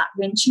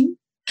gut-wrenching.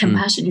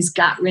 Compassion is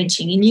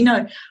gut-wrenching.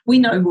 And, we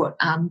know what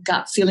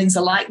gut feelings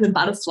are like, the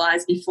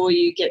butterflies before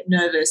you get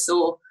nervous,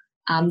 or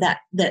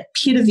that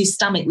pit of your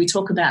stomach. We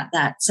talk about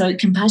that. So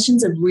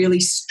compassion's a really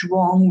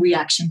strong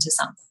reaction to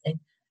something.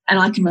 And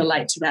I can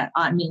relate to that.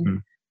 I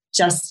mean,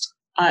 just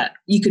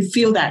you could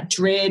feel that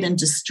dread and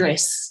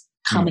distress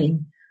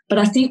coming. But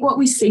I think what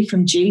we see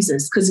from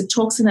Jesus, because it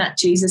talks about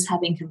Jesus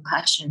having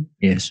compassion,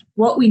 yes,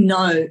 what we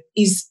know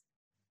is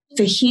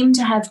for him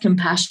to have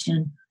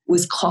compassion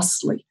was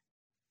costly,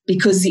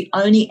 because the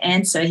only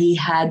answer he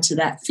had to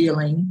that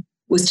feeling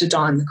was to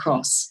die on the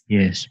cross.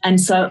 Yes.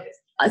 And so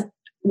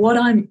what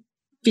I'm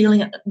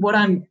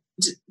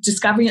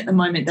discovering at the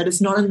moment, that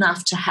it's not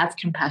enough to have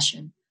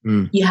compassion.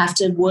 You have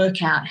to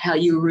work out how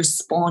you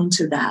respond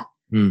to that.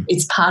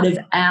 It's part of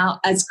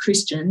as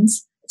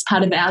Christians, it's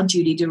part of our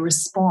duty to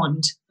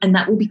respond, and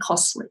that will be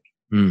costly.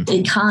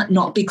 It can't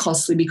not be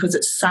costly because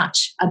it's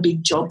such a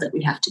big job that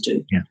we have to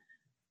do. Yeah.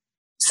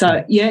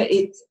 So,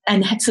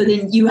 so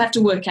then you have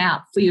to work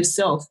out for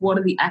yourself, what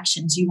are the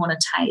actions you want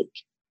to take,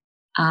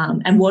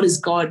 and what has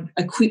God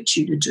equipped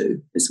you to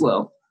do as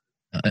well.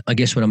 I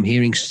guess what I'm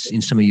hearing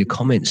in some of your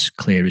comments,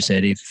 Claire, is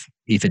that if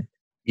it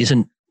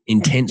isn't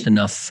intense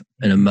enough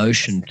an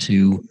emotion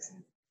to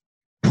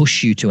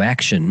push you to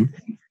action,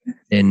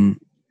 then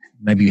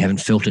maybe you haven't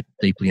felt it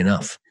deeply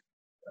enough.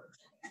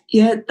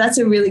 Yeah, that's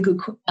a really good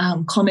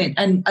comment.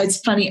 And it's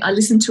funny, I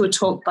listened to a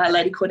talk by a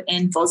lady called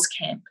Anne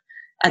Voskamp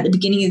at the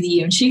beginning of the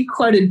year, and she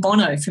quoted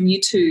Bono from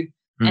U2,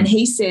 and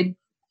he said,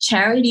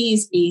 charity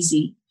is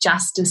easy,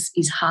 justice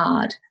is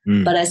hard,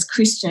 but as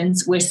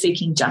Christians, we're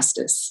seeking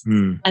justice.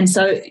 And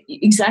so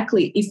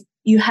exactly, if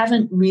you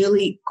haven't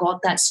really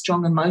got that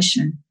strong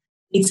emotion,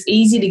 it's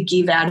easy to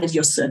give out of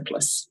your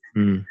surplus.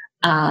 And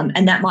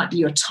that might be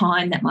your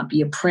time, that might be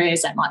your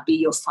prayers, that might be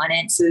your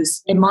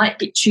finances. It might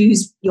be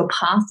choose your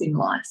path in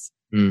life.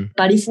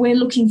 But if we're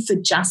looking for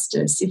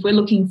justice, if we're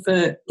looking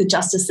for the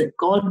justice that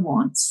God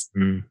wants,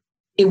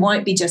 it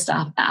won't be just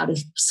out of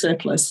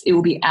surplus. It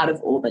will be out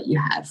of all that you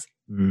have.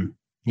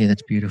 Yeah,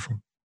 that's beautiful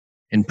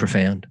and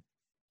profound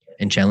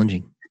and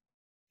challenging.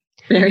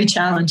 Very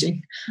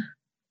challenging.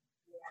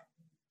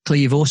 Claire,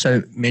 you've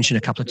also mentioned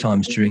a couple of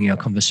times during our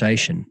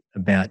conversation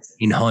about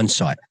in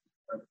hindsight.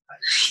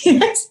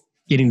 Yes.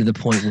 Getting to the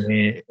point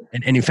where,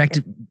 and in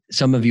fact,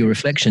 some of your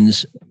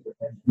reflections,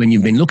 when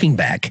you've been looking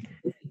back,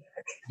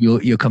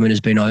 your comment has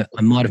been, I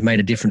might have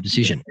made a different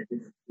decision.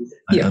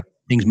 Yeah.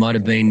 Things might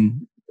have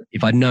been,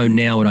 if I'd known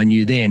now what I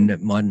knew then,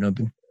 it might not have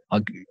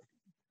been.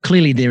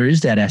 Clearly, there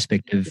is that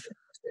aspect of,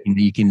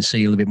 you can see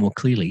a little bit more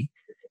clearly.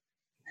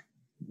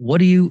 How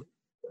do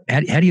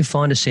you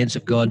find a sense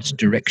of God's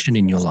direction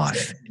in your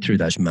life through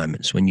those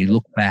moments when you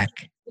look back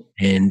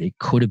and it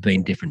could have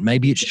been different?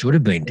 Maybe it should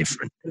have been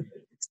different,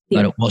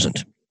 but it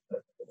wasn't.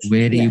 How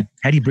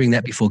do you bring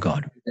that before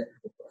God?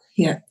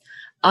 Yeah,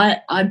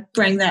 I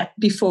bring that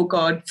before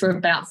God for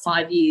about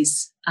 5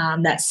 years,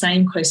 that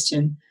same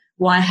question,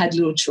 why I had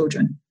little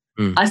children.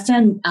 I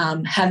found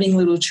having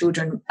little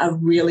children a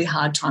really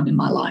hard time in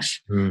my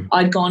life.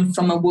 I'd gone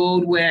from a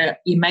world where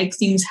you make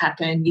things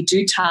happen, you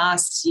do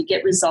tasks, you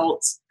get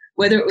results,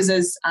 whether it was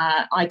as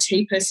an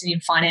IT person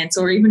in finance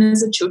or even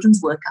as a children's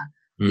worker.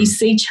 You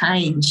see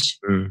change.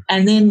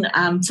 And then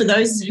for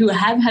those who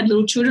have had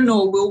little children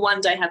or will one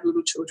day have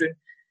little children,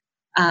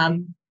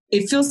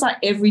 it feels like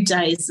every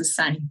day is the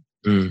same.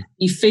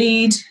 You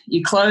feed,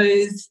 you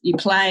clothe, you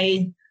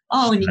play.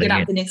 Oh, and you get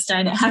up the next day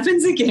and it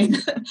happens again.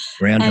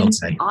 Groundhog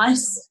Day.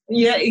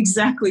 Yeah,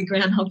 exactly,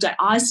 Groundhog Day.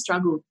 I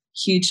struggled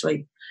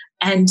hugely.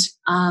 And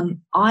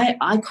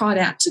I cried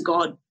out to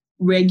God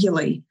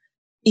regularly,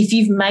 if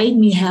you've made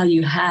me how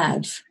you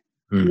have,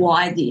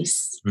 why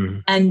this?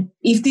 And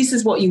if this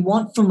is what you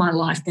want from my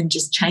life, then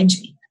just change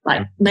me.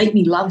 Like, make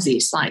me love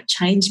this. Like,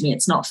 change me.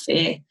 It's not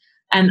fair.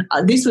 And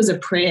this was a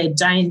prayer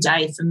day and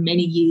day for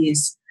many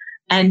years.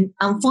 And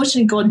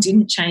unfortunately, God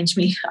didn't change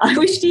me. I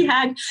wished he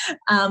had.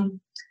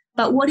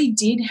 But what he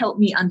did help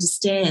me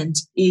understand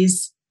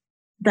is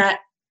that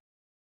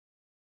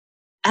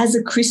as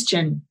a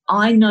Christian,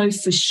 I know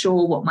for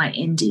sure what my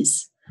end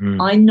is.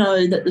 I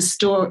know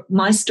that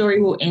my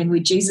story will end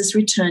with Jesus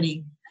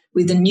returning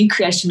with a new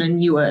creation and a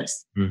new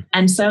earth.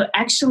 And so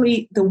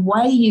actually the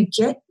way you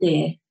get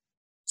there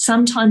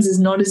sometimes is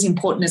not as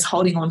important as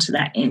holding on to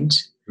that end.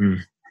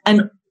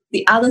 And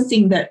the other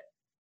thing that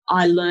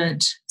I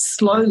learned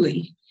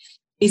slowly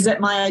is that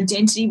my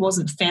identity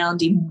wasn't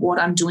found in what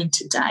I'm doing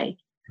today.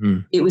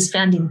 It was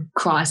found in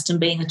Christ and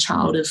being a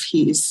child of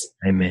his.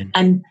 Amen.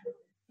 And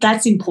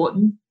that's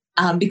important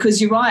because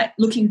you're right,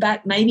 looking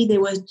back, maybe there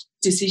were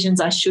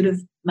decisions I should have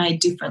made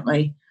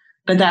differently,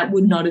 but that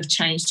would not have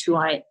changed who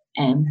I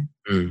am.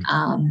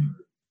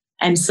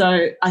 And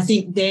so I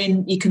think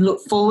then you can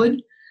look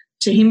forward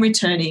to him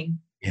returning,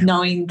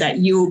 knowing that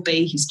you will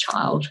be his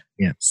child.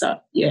 Yeah. So,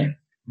 yeah.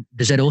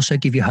 Does that also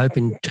give you hope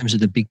in terms of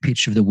the big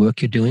picture of the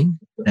work you're doing,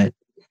 that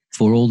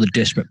for all the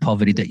desperate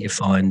poverty that you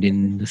find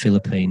in the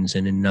Philippines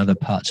and in other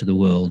parts of the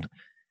world,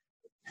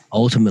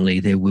 ultimately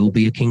there will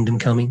be a kingdom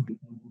coming?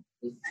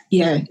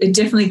 Yeah, it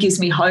definitely gives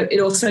me hope. It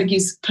also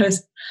gives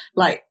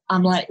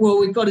I'm like, well,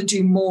 we've got to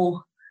do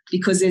more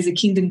because there's a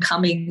kingdom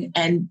coming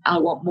and I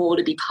want more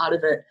to be part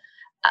of it.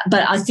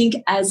 But I think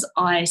as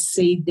I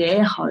see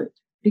their hope,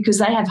 because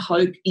they have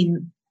hope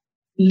in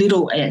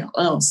little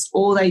else,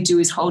 all they do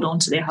is hold on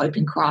to their hope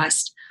in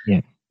Christ.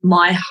 Yeah.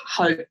 My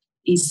hope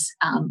is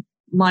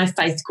my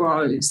faith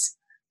grows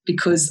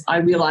because I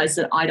realise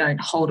that I don't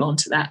hold on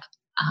to that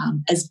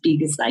as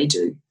big as they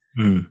do.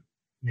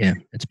 Yeah,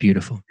 that's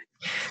beautiful.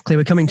 Claire,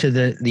 we're coming to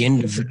the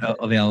end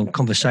of our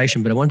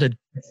conversation, but I wanted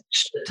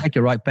to take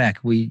you right back.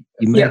 You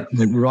made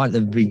right at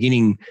the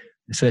beginning,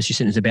 the first few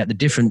sentences about the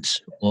difference,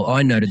 or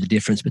I noted the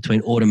difference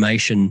between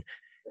automation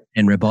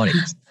and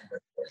robotics.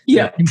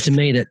 Yeah. It seems to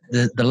me that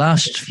the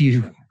last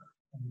few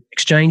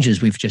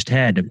exchanges we've just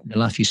had, the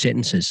last few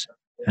sentences,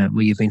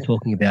 where you've been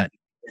talking about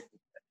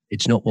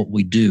it's not what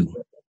we do,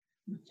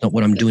 it's not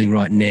what I'm doing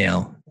right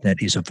now that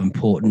is of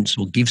importance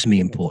or gives me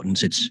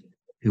importance, it's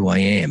who I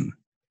am.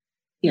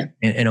 Yeah.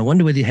 And I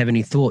wonder whether you have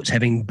any thoughts,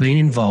 having been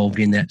involved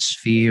in that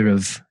sphere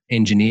of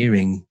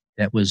engineering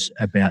that was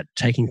about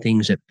taking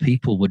things that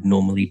people would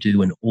normally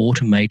do and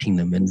automating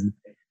them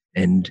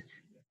and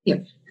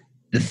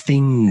the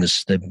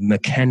things, the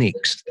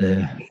mechanics,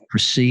 the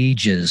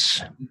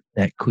procedures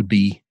that could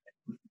be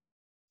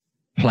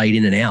played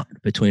in and out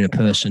between a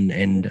person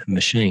and a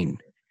machine.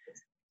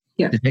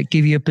 Yeah. Does that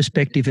give you a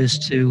perspective as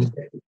to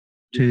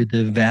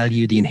the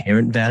value, the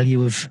inherent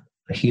value of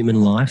a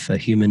human life, a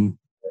human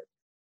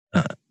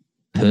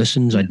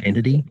person's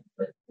identity?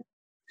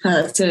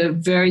 That's a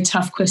very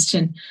tough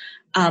question.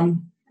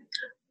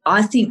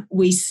 I think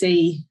we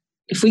see,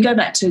 if we go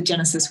back to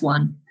Genesis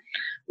 1,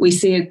 we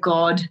see a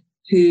God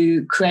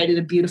who created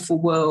a beautiful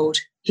world.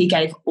 He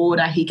gave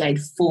order, he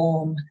gave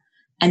form,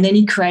 and then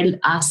he created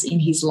us in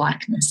his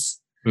likeness.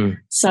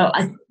 So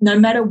no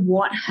matter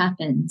what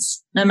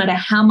happens, no matter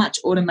how much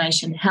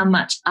automation, how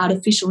much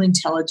artificial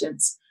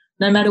intelligence,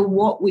 no matter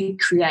what we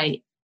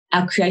create,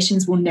 our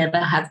creations will never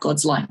have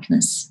God's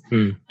likeness.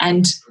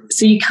 And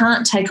so you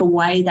can't take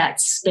away that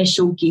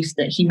special gift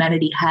that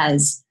humanity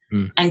has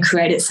and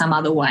create it some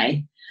other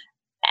way.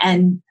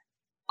 And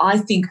I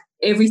think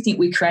everything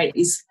we create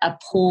is a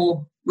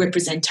poor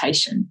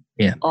representation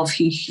of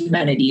who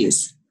humanity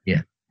is.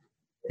 Yeah,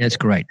 that's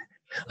great.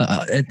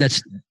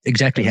 That's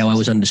exactly how I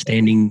was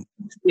understanding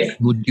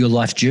your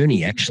life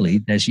journey,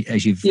 actually, as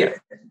you've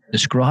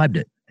described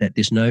it, that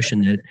this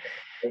notion that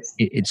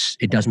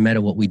it doesn't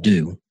matter what we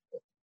do,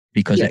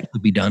 because that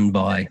could be done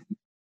by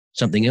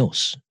something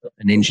else,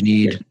 an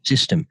engineered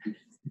system.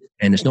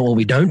 And it's not what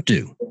we don't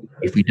do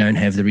if we don't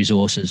have the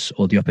resources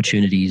or the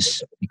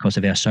opportunities because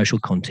of our social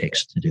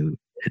context to do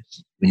it.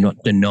 We're not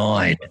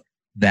denied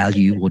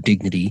value or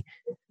dignity.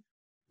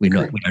 We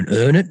don't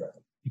earn it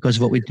because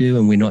of what we do,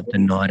 and we're not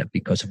denied it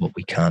because of what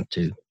we can't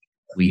do.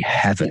 We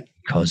have it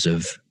because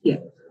of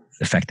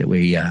the fact that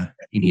we are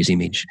in his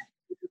image,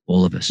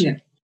 all of us. Yeah.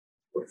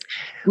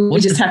 We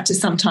just have to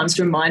sometimes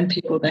remind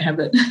people they have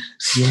it.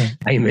 Yeah,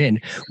 amen.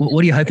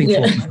 What are you hoping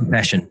for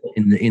compassion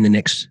in the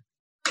next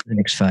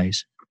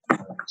phase?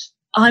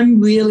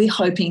 I'm really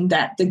hoping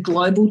that the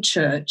global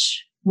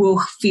church will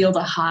feel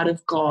the heart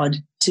of God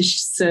to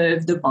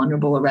serve the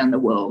vulnerable around the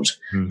world,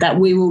 that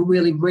we will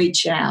really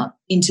reach out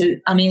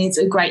into, it's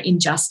a great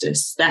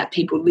injustice that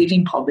people live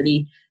in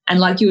poverty. And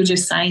like you were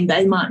just saying,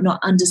 they might not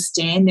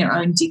understand their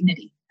own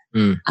dignity.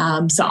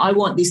 So I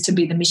want this to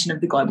be the mission of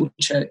the global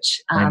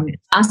church,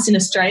 us in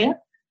Australia,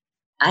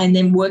 and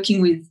then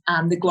working with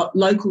the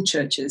local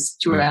churches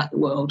throughout the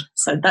world.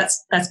 So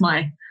that's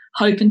my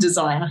hope and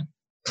desire.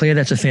 Claire,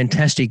 that's a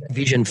fantastic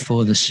vision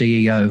for the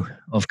CEO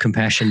of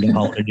Compassion to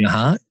hold in your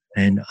heart.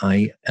 And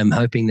I am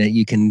hoping that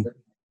you can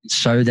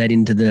sow that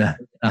into the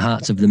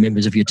hearts of the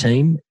members of your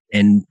team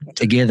and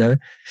together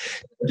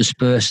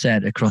disperse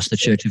that across the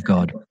Church of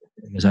God.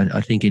 Because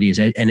I think it is.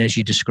 And as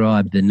you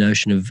described, the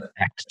notion of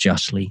act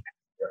justly.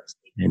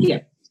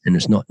 And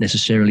it's not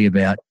necessarily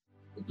about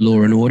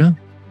law and order.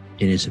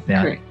 It is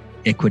about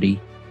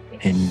equity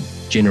and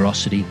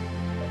generosity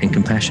and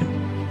compassion.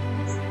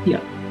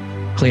 Yeah.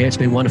 Claire, it's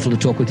been wonderful to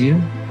talk with you.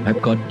 I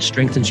hope God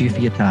strengthens you for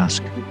your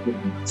task.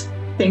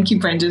 Thank you,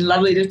 Brendan.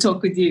 Lovely to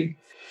talk with you.